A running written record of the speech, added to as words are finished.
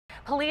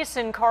Police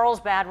in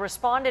Carlsbad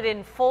responded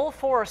in full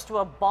force to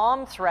a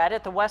bomb threat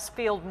at the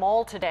Westfield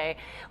Mall today.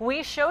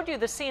 We showed you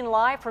the scene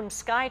live from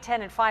Sky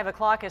 10 at 5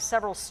 o'clock as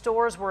several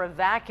stores were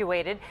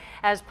evacuated.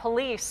 As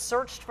police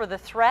searched for the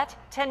threat,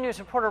 10 News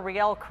reporter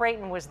Rielle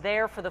Creighton was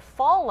there for the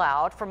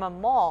fallout from a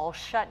mall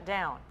shut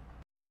down.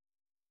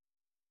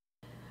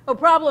 A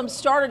problem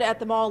started at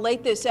the mall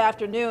late this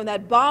afternoon,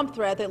 that bomb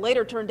threat that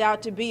later turned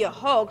out to be a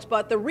hoax,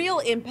 but the real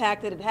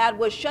impact that it had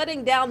was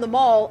shutting down the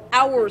mall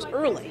hours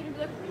early.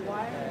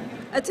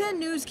 A 10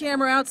 News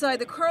camera outside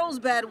the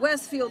Carlsbad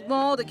Westfield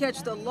Mall to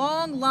catch the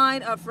long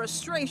line of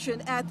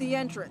frustration at the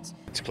entrance.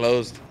 It's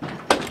closed.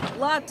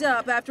 Locked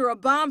up after a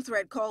bomb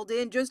threat called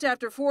in just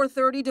after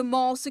 4:30 to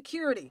mall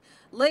security.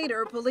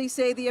 Later, police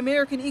say the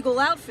American Eagle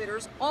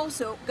Outfitters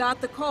also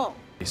got the call.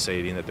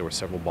 Stating that there were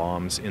several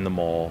bombs in the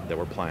mall that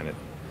were planted.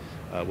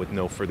 With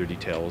no further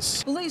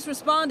details. Police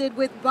responded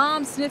with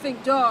bomb-sniffing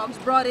dogs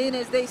brought in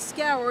as they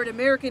scoured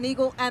American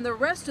Eagle and the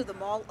rest of the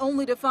mall,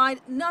 only to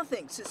find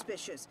nothing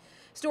suspicious.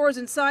 Stores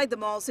inside the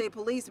mall say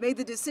police made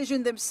the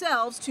decision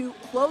themselves to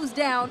close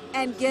down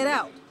and get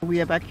out. We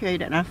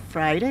evacuated on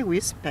Friday. We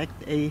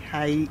expect a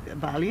high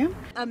volume.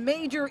 A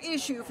major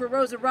issue for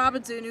Rosa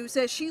Robinson, who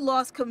says she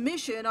lost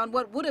commission on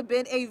what would have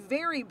been a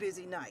very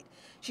busy night.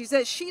 She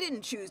says she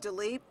didn't choose to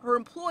leave. Her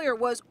employer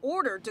was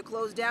ordered to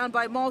close down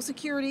by mall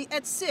security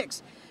at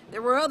 6.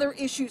 There were other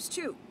issues,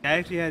 too. I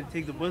actually had to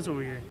take the bus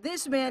over here.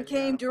 This man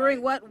came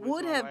during what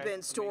would have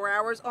been store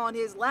hours on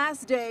his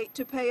last day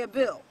to pay a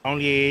bill.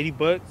 Only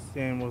 $80,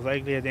 and most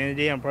likely at the end of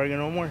the day, I'm probably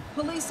no more.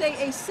 Police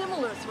say a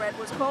similar threat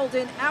was called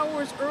in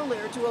hours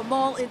earlier to a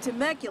mall in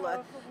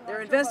Temecula.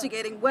 They're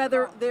investigating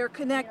whether they're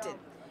connected.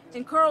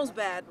 In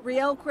Carlsbad,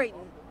 Rielle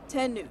Creighton,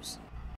 10 News.